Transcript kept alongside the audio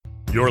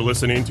You're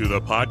listening to the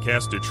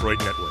Podcast Detroit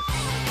Network.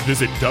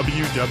 Visit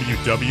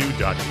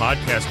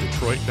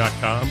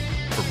www.podcastdetroit.com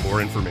for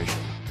more information.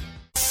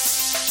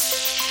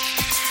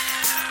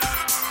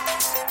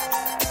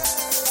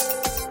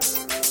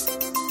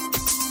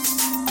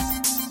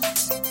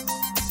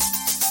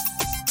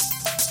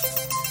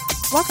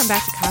 Welcome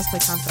back to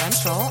Cosplay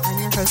Confidential. I'm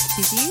your host,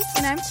 Kiki.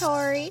 And I'm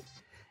Tori.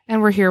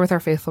 And we're here with our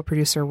faithful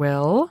producer,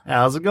 Will.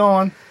 How's it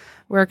going?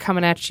 We're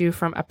coming at you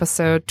from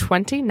episode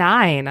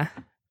 29.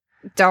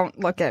 Don't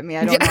look at me.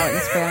 I don't know it in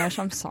Spanish.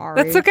 I'm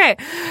sorry. That's okay.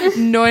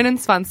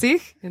 29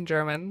 in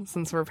German,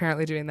 since we're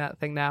apparently doing that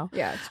thing now.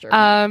 Yeah, it's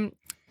German.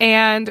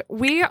 And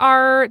we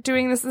are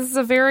doing this. This is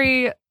a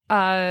very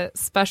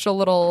special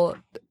little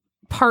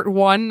part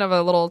one of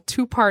a little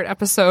two-part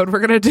episode we're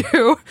going to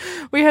do.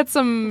 We had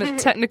some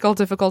technical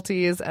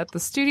difficulties at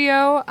the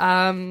studio.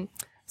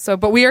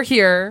 But we are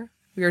here.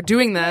 We are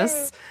doing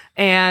this.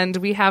 And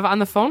we have on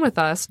the phone with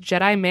us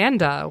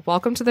Jedimanda.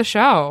 Welcome to the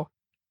show.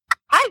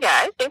 Hi,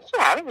 guys. Thanks for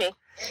having me.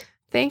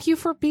 Thank you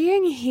for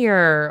being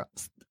here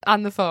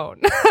on the phone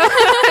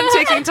and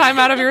taking time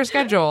out of your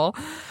schedule.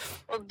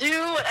 We'll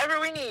do whatever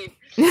we need.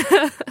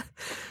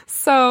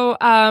 So,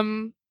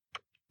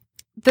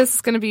 this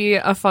is going to be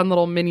a fun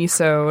little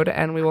mini-sode,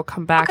 and we will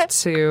come back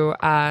to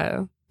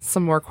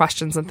some more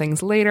questions and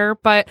things later.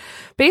 But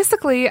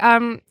basically,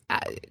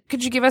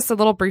 could you give us a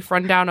little brief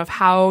rundown of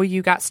how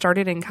you got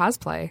started in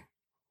cosplay?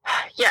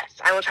 Yes,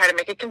 I will try to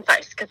make it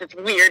concise because it's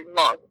weird and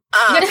long.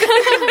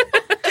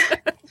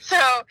 So,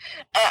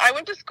 I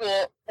went to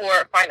school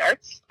for fine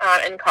arts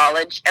in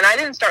college, and I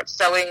didn't start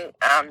sewing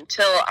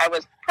till I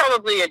was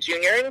probably a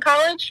junior in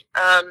college.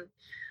 I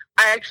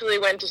actually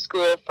went to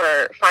school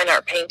for fine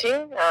art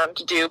painting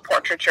to do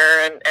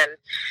portraiture and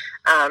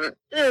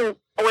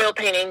oil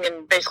painting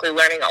and basically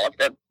learning all of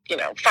the,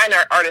 fine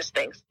art artist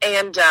things.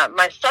 And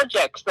my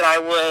subjects that I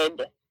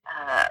would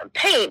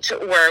paint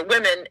were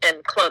women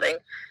and clothing.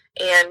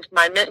 And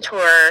my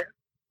mentor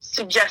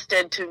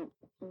suggested to,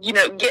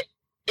 get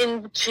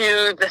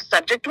into the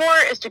subject more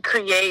is to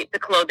create the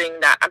clothing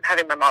that I'm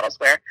having my models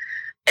wear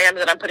and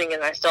that I'm putting in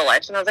my still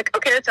lifes. And I was like,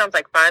 okay, that sounds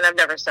like fun. I've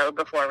never sewed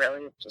before,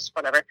 really, just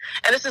whatever.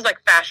 And this is like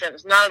fashion.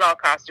 It's not at all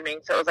costuming.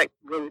 So it was like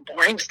really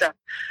boring stuff.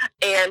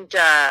 And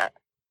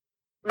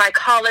my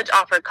college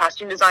offered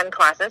costume design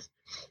classes.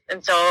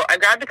 And so I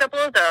grabbed a couple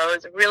of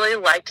those, really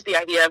liked the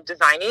idea of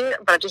designing,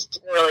 but I just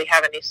didn't really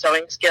have any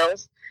sewing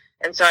skills.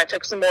 And so I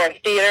took some more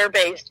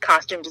theater-based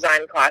costume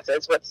design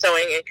classes with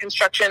sewing and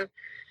construction,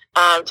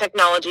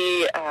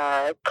 technology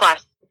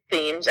class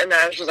themes. And then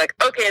I was just like,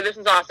 okay, this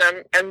is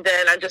awesome. And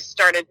then I just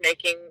started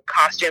making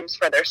costumes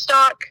for their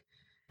stock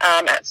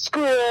at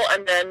school.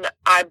 And then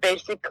I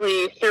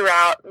basically,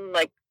 throughout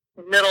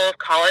middle of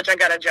college, I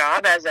got a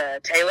job as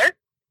a tailor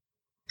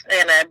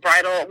and a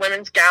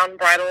women's gown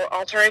bridal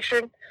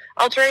alterations.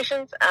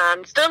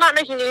 Still not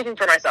making anything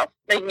for myself,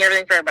 making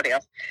everything for everybody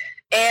else.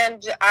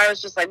 And I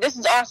was just like, this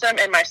is awesome.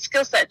 And my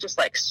skill set just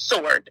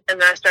soared.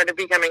 And then I started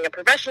becoming a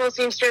professional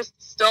seamstress,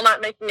 still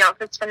not making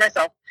outfits for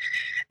myself.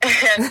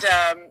 And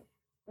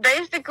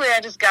basically I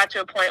just got to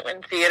a point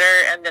in theater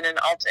and then in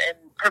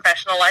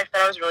professional life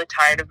that I was really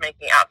tired of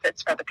making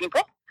outfits for other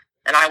people.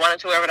 And I wanted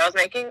to wear what I was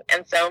making.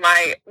 And so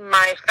my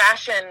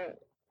fashion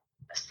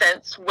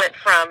sense went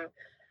from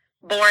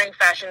boring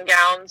fashion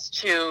gowns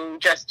to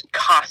just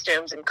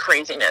costumes and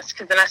craziness.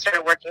 Because then I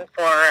started working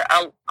for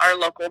our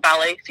local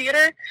ballet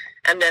theater,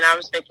 and then I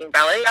was making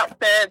ballet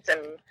outfits,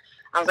 and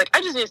I was like, I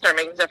just need to start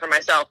making stuff for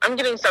myself. I'm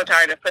getting so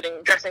tired of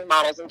dressing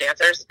models and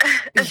dancers.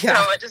 And so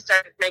I just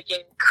started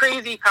making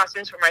crazy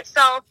costumes for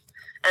myself,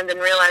 and then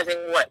realizing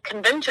what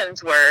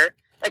conventions were.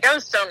 I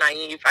was so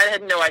naive. I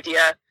had no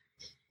idea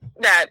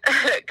that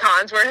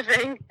cons were a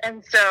thing.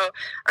 And so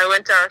I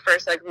went to our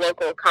first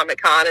local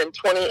Comic-Con in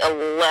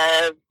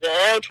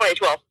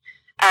 2012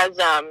 as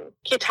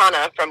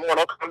Kitana from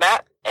Mortal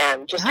Kombat,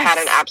 and just had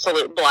an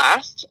absolute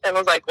blast and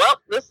was like,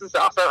 well, this is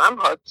awesome. I'm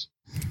hooked.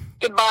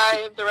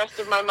 Goodbye the rest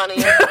of my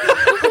money.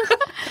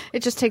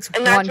 It just takes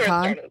and one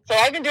con. So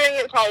I've been doing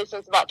it probably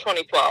since about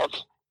 2012.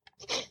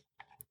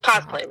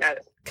 Cosplaying, that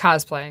is.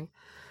 Cosplaying.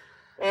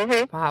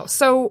 Mm-hmm. Wow.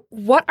 So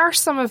what are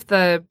some of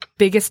the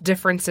biggest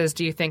differences,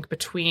 do you think,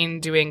 between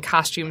doing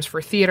costumes for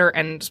theater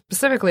and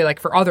specifically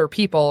for other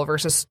people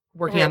versus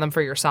working on them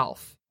for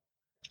yourself?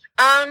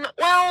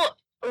 Well,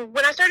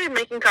 when I started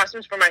making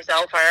costumes for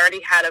myself, I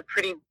already had a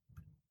pretty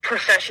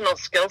professional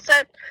skill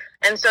set.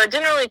 And so it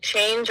didn't really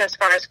change as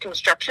far as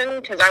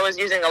construction, because I was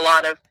using a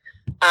lot of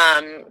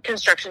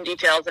construction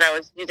details that I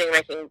was using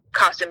making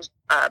costumes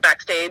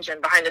backstage and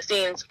behind the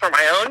scenes for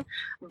my own.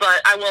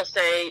 But I will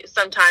say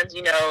sometimes,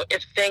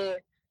 if thing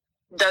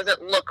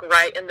doesn't look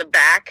right in the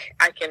back,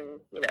 I can,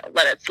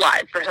 let it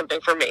slide for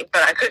something for me.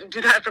 But I couldn't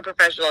do that for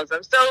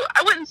professionalism. So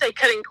I wouldn't say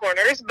cutting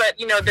corners, but,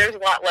 there's a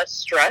lot less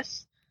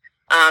stress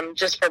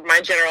just for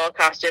my general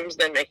costumes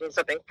than making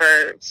something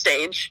for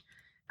stage.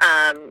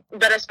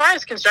 But as far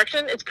as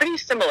construction, it's pretty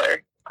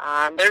similar.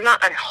 There's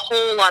not a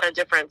whole lot of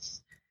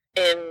difference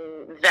in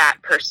that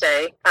per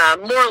se.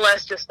 More or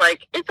less just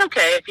it's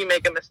okay if you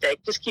make a mistake.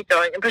 Just keep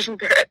going and pushing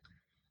through it.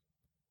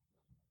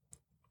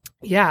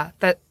 Yeah,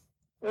 that.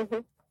 Mm-hmm.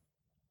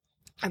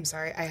 I'm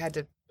sorry. I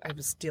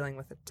was dealing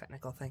with a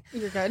technical thing.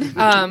 You're good.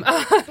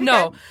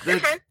 No.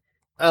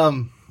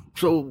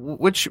 So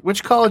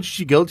which college did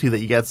you go to that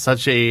you got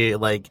such a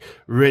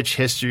rich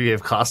history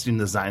of costume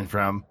design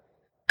from?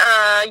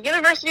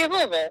 University of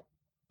Louisville,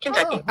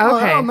 Kentucky. Okay.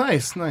 Oh,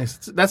 nice.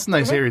 That's a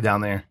nice area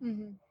down there.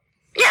 Mm-hmm.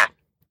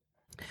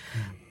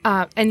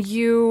 Yeah. And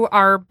you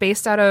are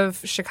based out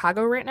of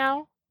Chicago right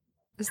now?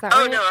 Is that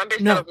right? Oh, no, I'm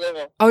based out of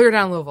Louisville. Oh, you're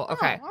down in Louisville.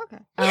 Okay. Oh,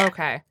 okay. Yeah.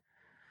 Okay.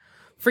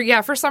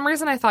 For some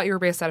reason I thought you were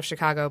based out of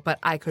Chicago, but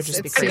I could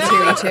just be It's crazy.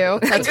 me too.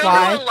 That's I go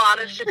why. to a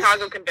lot of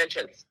Chicago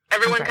conventions.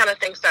 Everyone Okay. kind of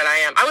thinks that I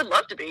am. I would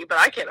love to be, but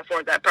I can't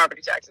afford that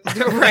property taxes.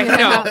 Right.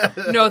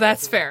 No,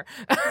 that's fair.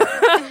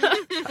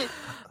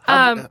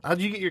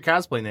 How'd you get your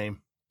cosplay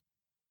name?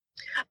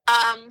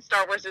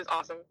 Star Wars is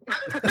awesome.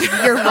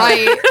 You're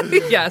right.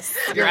 Yes,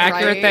 you're You're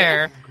accurate right.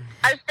 there.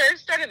 I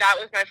first started out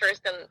with my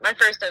first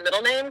and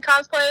middle name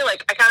cosplay.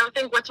 Like, I kind of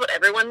think that's what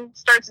everyone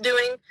starts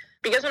doing.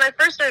 Because when I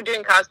first started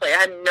doing cosplay, I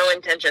had no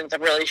intentions of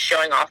really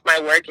showing off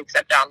my work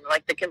except on,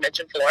 the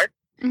convention floor.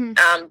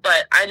 Mhm.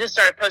 But I just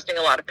started posting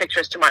a lot of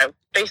pictures to my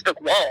Facebook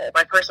wall,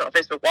 my personal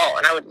Facebook wall,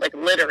 and I would,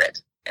 litter it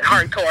in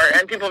hardcore.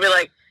 And people would be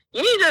like,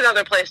 you need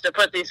another place to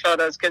put these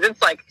photos because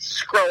it's like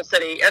Scroll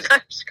City. As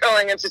I'm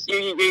scrolling, it's just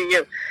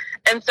you.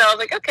 And so I was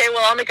like, okay,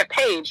 well, I'll make a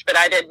page. But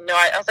I didn't know.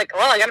 I was like,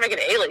 well, I got to make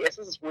an alias.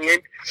 This is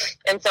weird.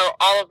 And so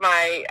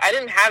I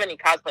didn't have any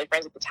cosplay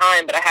friends at the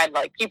time, but I had,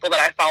 people that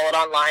I followed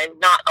online,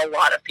 not a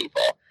lot of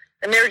people.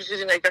 And they were just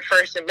using, their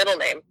first and middle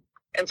name.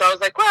 And so I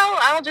was like, well,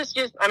 I'll just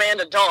use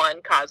Amanda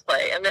Dawn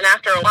cosplay. And then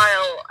after a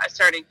while, I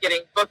started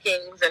getting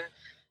bookings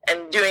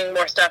and doing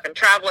more stuff and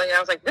traveling. And I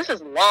was like, this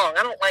is long.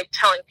 I don't like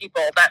telling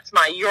people that's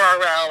my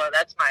URL or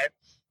that's my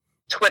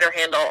Twitter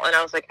handle. And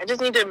I was like, I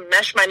just need to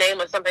mesh my name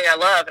with something I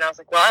love. And I was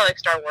like, well, I like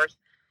Star Wars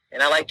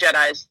and I like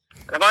Jedis.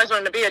 And I've always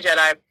wanted to be a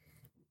Jedi.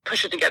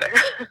 Push it together.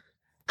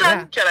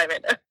 Yeah. Jedi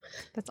Amanda.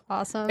 That's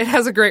awesome. It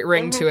has a great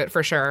ring to it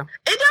for sure.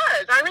 It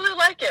does. I really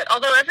like it.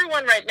 Although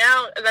everyone right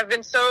now, and I've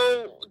been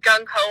so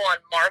gung-ho on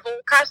Marvel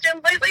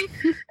costumes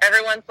lately,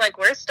 everyone's like,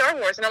 where's Star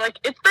Wars? And I'm like,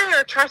 it's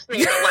there. Trust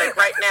me. But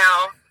right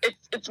now,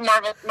 it's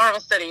Marvel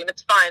City, and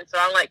it's fine. So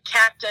I'm like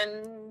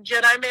Captain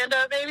Jedi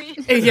Manda, maybe?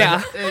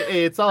 Yeah.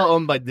 It's all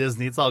owned by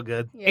Disney. It's all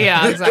good.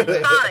 Yeah, exactly.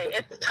 It's fine.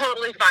 It's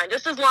totally fine.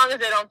 Just as long as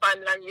they don't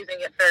find that I'm using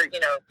it for,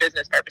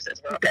 business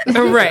purposes. We're okay.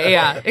 Right,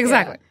 yeah,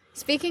 exactly.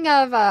 Speaking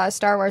of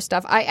Star Wars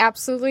stuff, I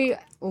absolutely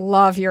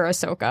love your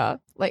Ahsoka.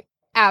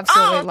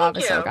 Absolutely love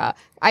thank you. Ahsoka.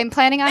 I'm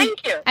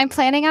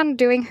planning on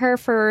doing her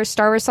for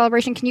Star Wars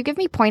Celebration. Can you give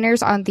me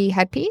pointers on the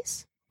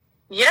headpiece?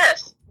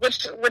 Yes.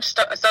 Which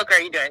Ahsoka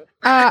are you doing?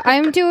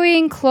 I'm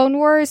doing Clone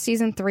Wars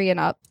season 3 and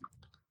up.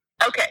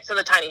 Okay, so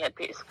the tiny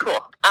headpiece, cool.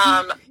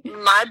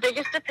 My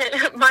biggest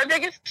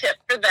tip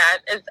for that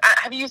is,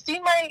 have you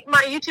seen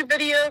my YouTube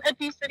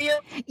headpiece video?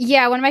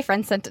 Yeah, one of my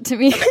friends sent it to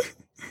me. Okay.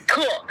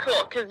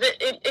 Cool, because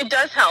it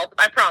does help,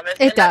 I promise.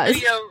 It does. That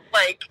video,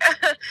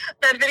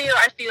 that video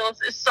I feel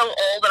is so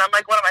old, and I'm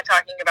like, what am I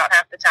talking about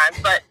half the time?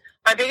 But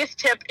my biggest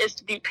tip is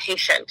to be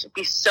patient.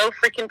 Be so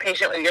freaking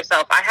patient with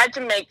yourself. I had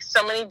to make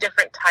so many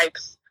different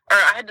types, or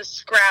I had to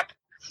scrap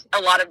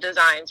a lot of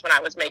designs when I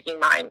was making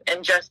mine,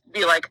 and just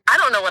be like, I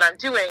don't know what I'm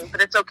doing,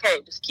 but it's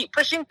okay. Just keep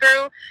pushing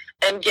through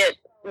and get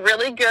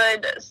really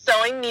good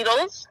sewing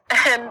needles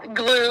and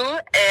glue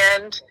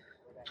and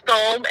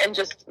foam and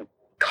just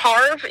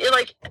carve.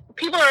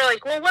 People are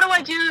like, well, what do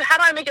I do? How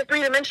do I make it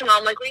 3-dimensional?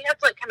 I'm like, well, you have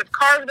to kind of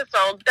carve the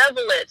foam,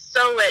 bevel it,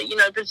 sew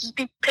it, but just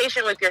be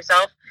patient with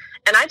yourself.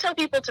 And I tell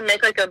people to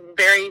make a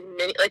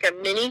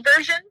mini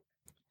version,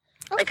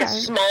 a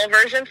small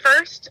version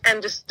first,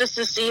 and just to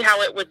see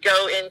how it would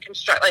go in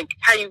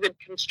how you would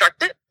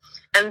construct it.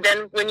 And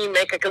then when you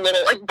make a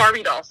little,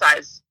 Barbie doll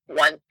size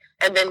one,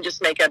 and then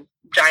just make a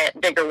giant,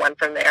 bigger one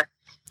from there.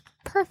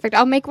 Perfect.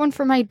 I'll make one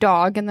for my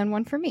dog and then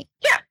one for me.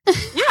 Yeah.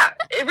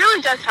 It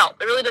really does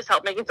help. It really does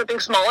help making something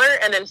smaller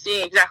and then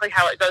seeing exactly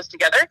how it goes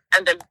together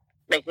and then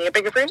making it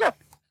bigger for yourself.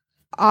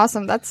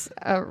 Awesome. That's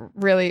a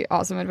really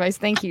awesome advice.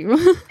 Thank you.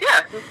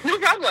 Yeah, no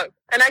problem.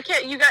 And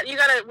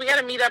we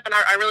gotta meet up, and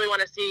I really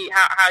want to see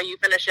how you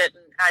finish it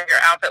and how your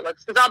outfit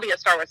looks, because I'll be at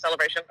Star Wars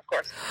Celebration, of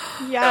course.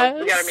 Yes.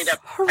 So we gotta meet up.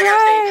 Hooray.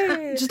 I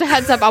gotta see. Just a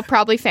heads up, I'll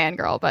probably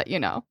fangirl, but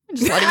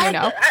just letting you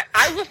know.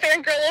 I will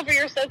fangirl over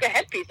your Ahsoka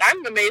headpiece.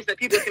 I'm amazed that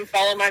people can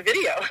follow my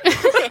video.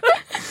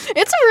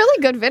 It's a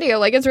really good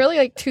video. It's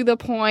really to the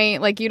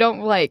point. You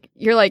don't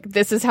you're like,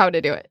 this is how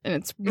to do it, and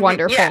it's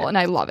wonderful, and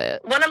I love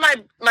it. One of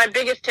my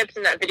biggest tips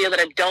in that video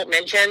that I don't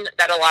mention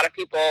that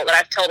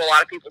I've told a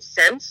lot of people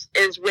since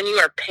is when you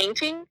are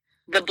painting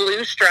the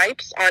blue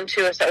stripes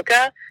onto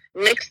Ahsoka,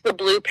 mix the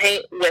blue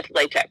paint with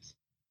latex,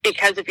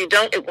 because if you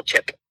don't, it will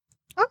chip.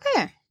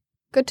 Okay,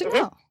 good to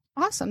know.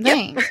 Awesome,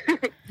 thanks.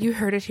 You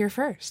heard it here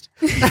first.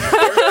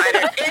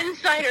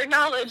 Insider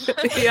knowledge.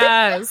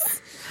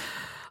 Yes.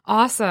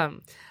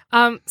 Awesome.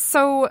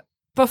 So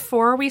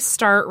before we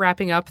start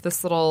wrapping up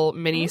this little I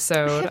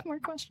mini-sode, have more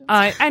questions.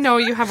 I know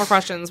you have more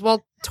questions.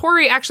 Well,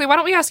 Tori, actually, why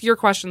don't we ask your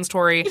questions,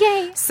 Tori?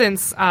 Yay!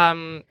 Since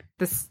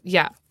this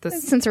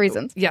Since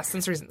reasons. yes,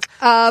 since reasons.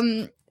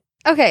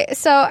 Okay,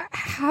 so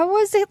how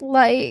was it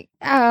like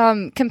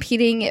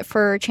competing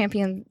for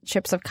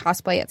championships of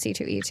cosplay at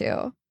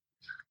C2E2?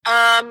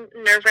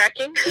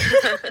 Nerve-wracking.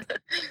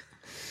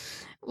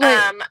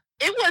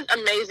 It was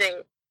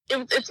amazing.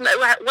 It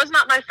was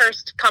not my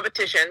first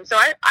competition, so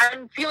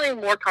I'm feeling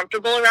more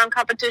comfortable around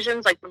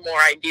competitions, like, the more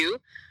I do.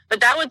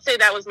 But that would say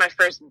that was my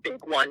first big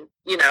one,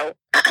 you know.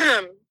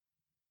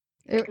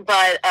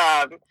 But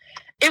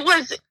it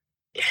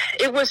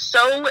was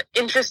so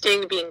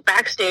interesting being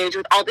backstage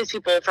with all these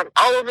people from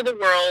all over the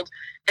world,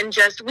 and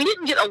just, we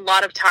didn't get a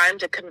lot of time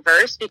to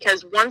converse,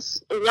 because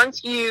once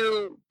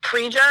you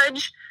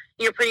prejudge,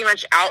 you're pretty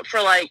much out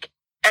for like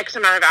X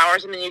amount of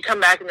hours, and then you come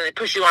back and then they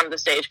push you onto the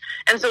stage.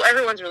 And so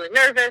everyone's really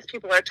nervous,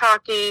 people are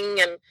talking,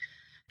 and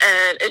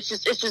it's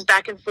just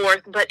back and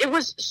forth. But it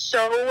was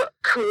so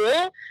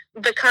cool.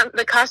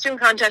 The costume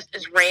contest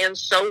is ran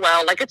so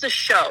well. Like, it's a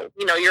show.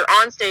 You know, you're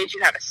on stage,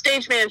 you have a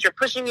stage manager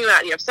pushing you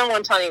out, you have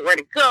someone telling you where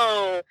to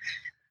go.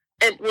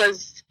 It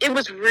was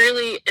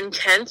really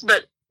intense,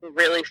 but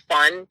really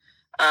fun.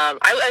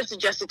 I would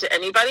suggest it to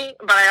anybody,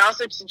 but I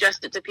also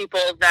suggest it to people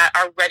that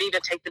are ready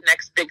to take the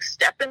next big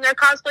step in their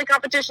cosplay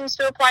competitions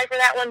to apply for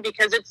that one,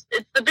 because it's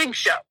the big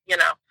show, you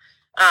know.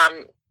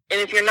 And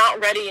if you're not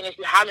ready, and if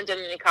you haven't done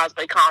any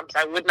cosplay comps,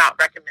 I would not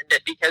recommend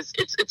it, because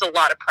it's a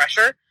lot of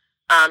pressure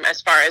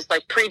as far as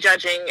like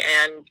prejudging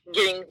and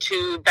getting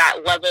to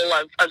that level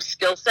of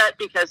skill set,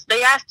 because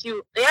they ask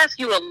you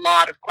a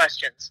lot of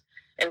questions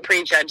in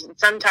prejudge, and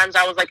sometimes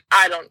I was like,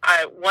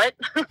 what?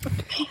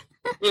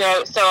 You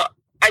know, so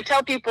I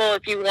tell people,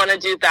 if you want to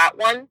do that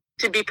one,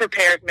 to be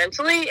prepared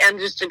mentally and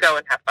just to go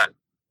and have fun.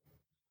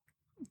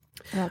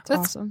 That's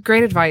awesome.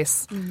 Great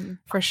advice, Mm-hmm.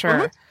 for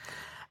sure.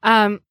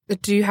 Mm-hmm.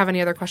 Do you have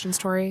any other questions,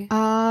 Tori?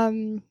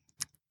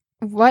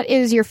 What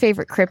is your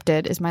favorite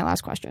cryptid is my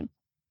last question.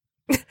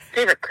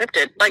 Favorite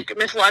cryptid? Like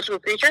mythological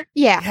creature?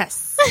 Yeah.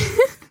 Yes.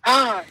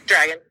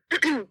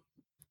 Dragon.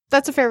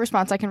 That's a fair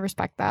response. I can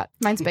respect that.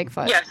 Mine's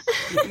Bigfoot. Yes.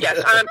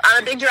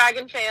 I'm a big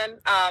dragon fan.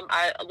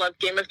 I love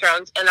Game of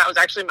Thrones, and that was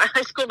actually my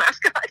high school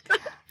mascot.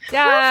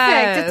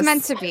 Yes. Perfect. It's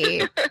meant to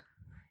be.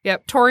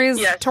 Yep.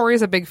 Tori's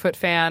a Bigfoot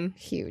fan.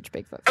 Huge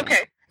Bigfoot fan.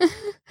 Okay.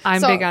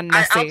 I'm big on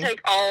Nessie.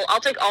 I'll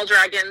take all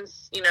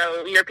dragons, you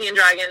know, European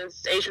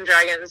dragons, Asian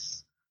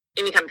dragons,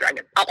 any kind of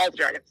dragon. All the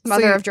dragons.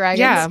 Mother of dragons.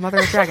 Yeah, Mother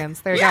of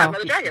Dragons. There you go.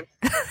 Mother dragons.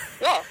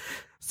 Yeah.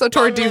 So,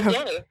 Tori, do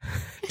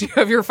you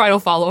have your final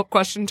follow-up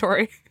question,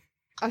 Tori?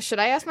 Oh, should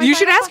I ask my You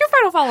should final ask your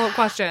final follow-up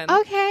question.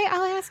 Okay,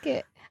 I'll ask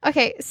it.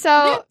 Okay,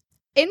 so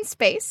in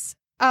space,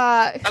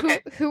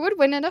 who would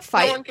win in a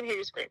fight? No one can hear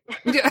you scream.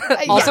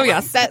 Also,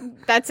 yes.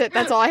 That's it.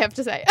 That's all I have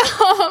to say.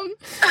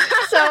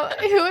 So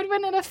who would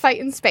win in a fight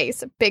in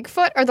space?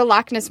 Bigfoot or the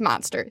Loch Ness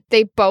Monster?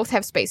 They both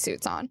have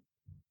spacesuits on.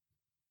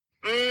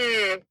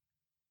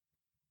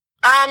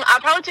 I'll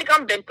probably take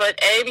on Bigfoot,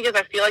 because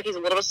I feel like he's a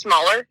little bit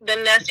smaller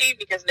than Nessie,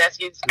 because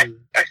Nessie's,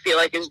 I feel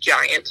like, is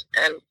giant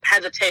and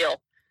has a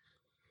tail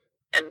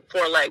and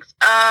 4 legs.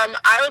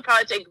 I would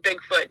probably take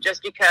Bigfoot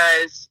just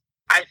because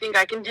I think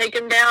I can take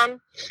him down.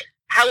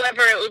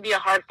 However, it would be a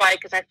hard fight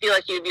because I feel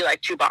like he would be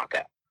like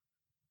Chewbacca.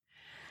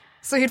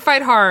 So he'd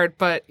fight hard,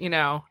 but, you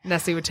know,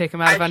 Nessie would take him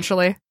out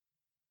eventually?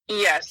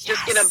 Yes,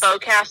 just get a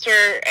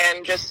bowcaster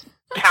and just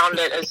pound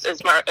it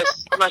as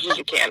much as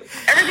you can.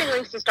 Everything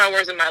links to Star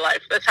Wars in my life.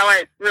 That's how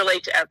I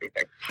relate to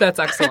everything. That's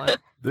excellent.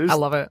 I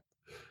love it.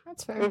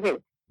 That's fair. Mm-hmm.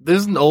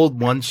 There's an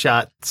old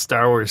one-shot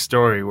Star Wars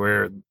story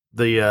where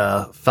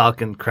the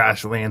Falcon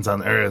crash lands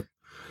on Earth,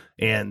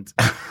 and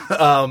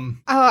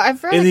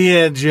I've read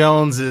Indiana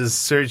Jones is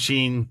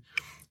searching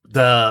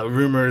the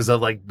rumors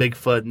of like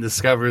Bigfoot and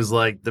discovers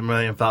like the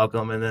Millennium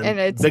Falcon, and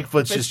then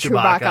Bigfoot's just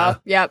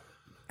Chewbacca. Yep.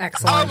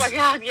 Excellent. Oh my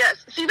god,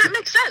 yes. See, that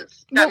makes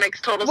sense. That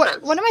makes total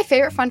sense. One of my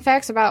favorite fun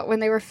facts about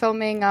when they were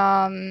filming,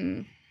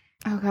 oh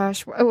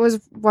gosh, it was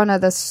one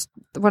of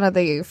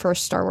the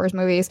first Star Wars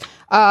movies.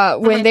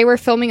 When they were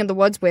filming in the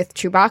woods with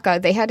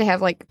Chewbacca, they had to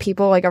have like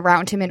people like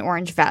around him in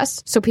orange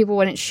vests so people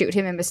wouldn't shoot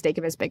him and mistake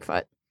him as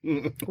Bigfoot. Wow.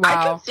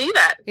 I can see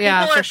that.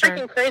 Yeah, People are for freaking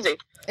sure. crazy.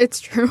 It's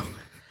true.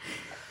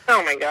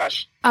 Oh my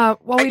gosh.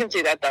 Well, I can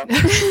see that though.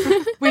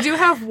 we do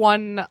have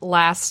one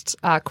last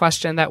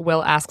question that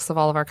Will asks of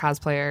all of our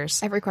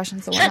cosplayers. Every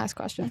question's the one last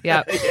question.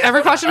 Yeah.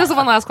 Every question is the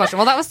one last question.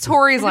 Well, that was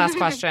Tori's last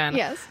question.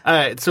 Yes. All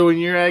right, so when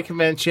you're at a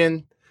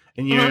convention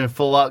and you're in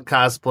full out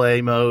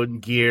cosplay mode,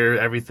 gear,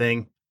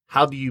 everything,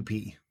 how do you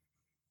pee?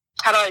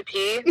 How do I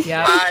pee?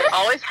 Yeah. I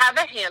always have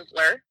a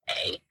handler,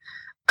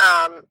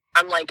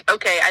 I'm like,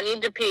 okay, I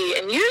need to pee.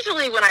 And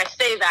usually when I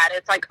say that,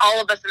 it's like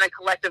all of us in a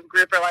collective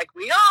group are like,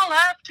 we all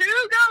have to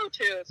go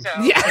to. So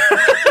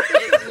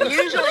it's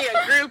usually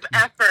a group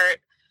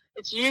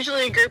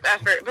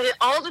effort. But it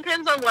all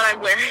depends on what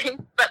I'm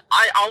wearing. But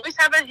I always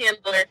have a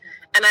handler,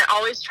 and I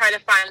always try to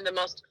find the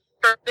most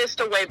furthest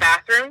away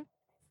bathroom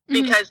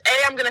because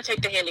A, I'm going to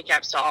take the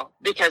handicap stall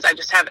because I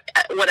just have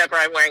whatever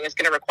I'm wearing is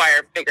going to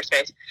require bigger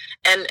space,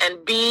 and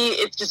B,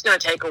 it's just going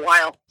to take a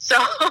while. So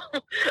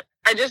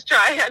I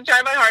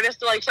try my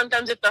hardest to, like,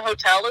 sometimes if the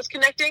hotel is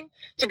connecting,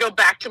 to go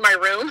back to my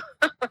room.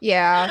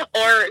 Yeah.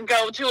 Or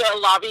go to a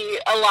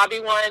lobby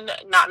one,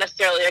 not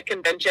necessarily a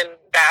convention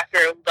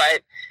bathroom,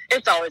 but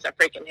it's always a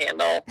freaking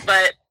handle.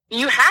 But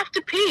you have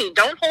to pee.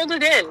 Don't hold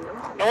it in.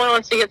 No one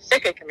wants to get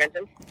sick at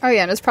convention. Oh,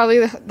 yeah, and it's probably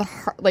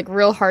the like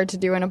real hard to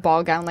do in a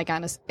ball gown like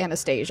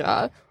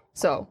Anastasia.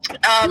 So.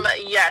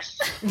 Yes.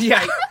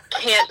 Yeah. I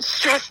can't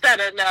stress that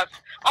enough.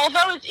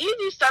 Although it's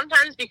easy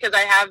sometimes because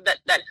I have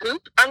that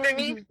hoop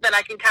underneath that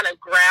I can kind of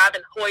grab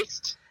and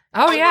hoist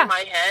over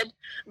my head.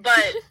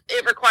 But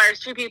it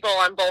requires two people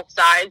on both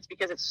sides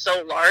because it's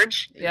so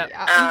large. Yeah.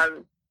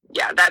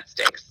 Yeah, that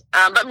sticks.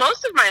 But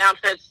most of my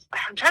outfits,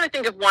 I'm trying to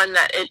think of one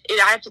that I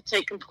have to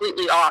take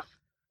completely off.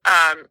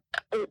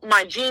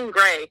 My jean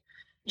gray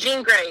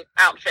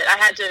outfit, I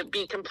had to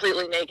be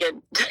completely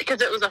naked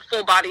because it was a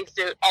full body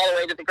suit all the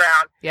way to the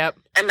ground. Yep.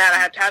 And that I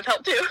have to have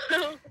help too.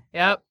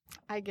 Yep.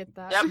 I get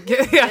that.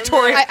 Yep. Yeah,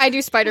 Tori. I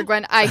do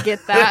Spider-Gwen. I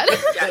get that.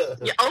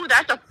 Yeah. Oh,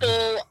 that's a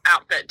full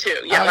outfit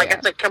too. Yeah,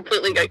 it's like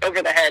completely like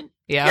over the head.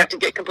 Yeah. You have to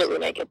get completely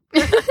naked.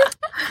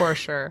 For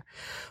sure.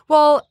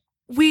 Well,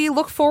 we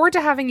look forward to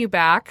having you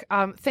back.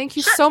 Thank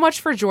you so much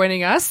for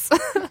joining us.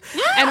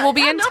 And we'll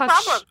be in touch.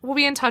 Problem. We'll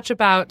be in touch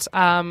about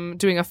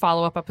doing a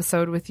follow-up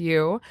episode with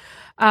you.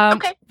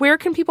 Okay. Where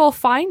can people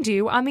find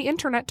you on the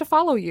internet to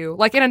follow you?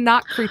 Like in a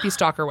not creepy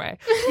stalker way.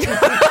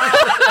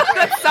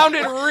 That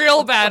sounded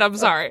real bad. I'm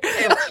sorry.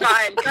 It's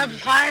fine. Come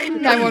find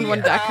me.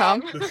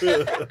 911.com.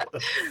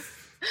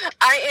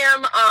 I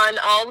am on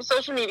all the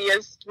social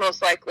medias,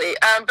 most likely.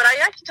 But I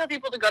actually tell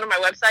people to go to my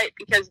website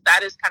because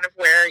that is kind of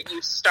where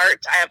you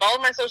start. I have all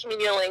of my social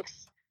media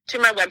links to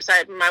my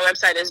website. My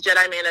website is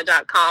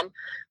Jedimanda.com.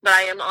 But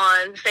I am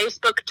on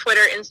Facebook,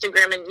 Twitter,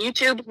 Instagram, and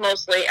YouTube,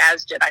 mostly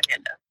as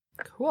Jedimanda.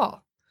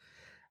 Cool.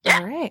 Yeah.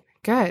 All right.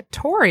 Good.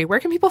 Tori, where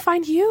can people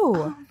find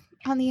you?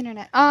 On the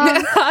internet. On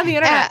the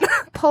internet.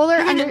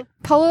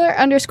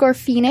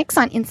 Polar_Phoenix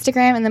on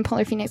Instagram, and then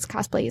Polar Phoenix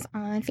Cosplays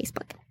on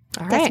Facebook.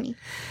 All That's right. me.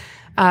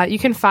 You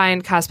can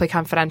find Cosplay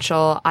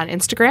Confidential on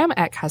Instagram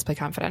at Cosplay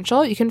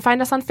Confidential. You can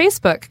find us on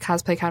Facebook,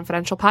 Cosplay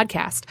Confidential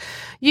Podcast.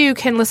 You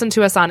can listen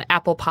to us on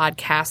Apple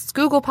Podcasts,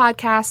 Google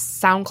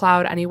Podcasts,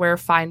 SoundCloud, anywhere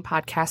fine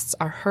podcasts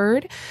are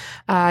heard.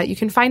 You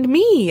can find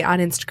me on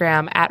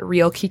Instagram at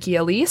Real Kiki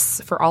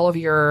Elise for all of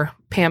your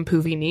Pam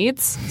Poovy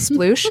needs.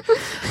 Sploosh.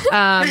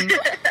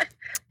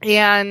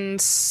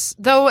 And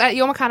though at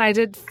Youmacon I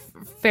did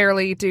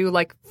fairly do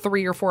like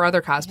 3 or 4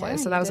 other cosplays,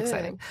 so that was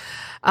exciting.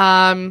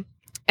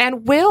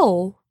 And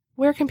Will,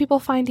 where can people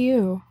find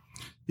you?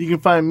 You can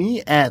find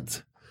me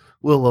at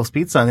Will Loves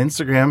Pizza on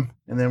Instagram,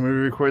 and then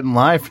we're recording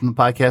live from the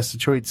Podcast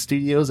Detroit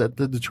studios at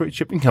the Detroit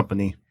Shipping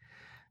Company.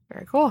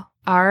 Very cool.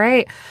 All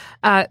right.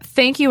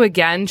 Thank you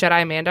again,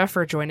 Jedimanda,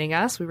 for joining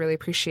us. We really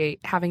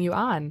appreciate having you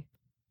on.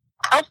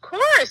 Of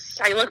course.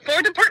 I look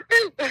forward to part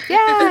 2.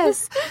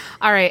 Yes.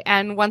 All right.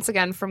 And once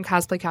again, from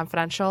Cosplay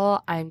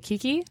Confidential, I'm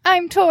Kiki.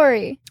 I'm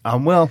Tori.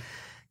 I'm Will.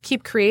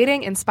 Keep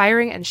creating,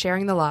 inspiring, and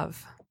sharing the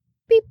love.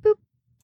 Beep, boop.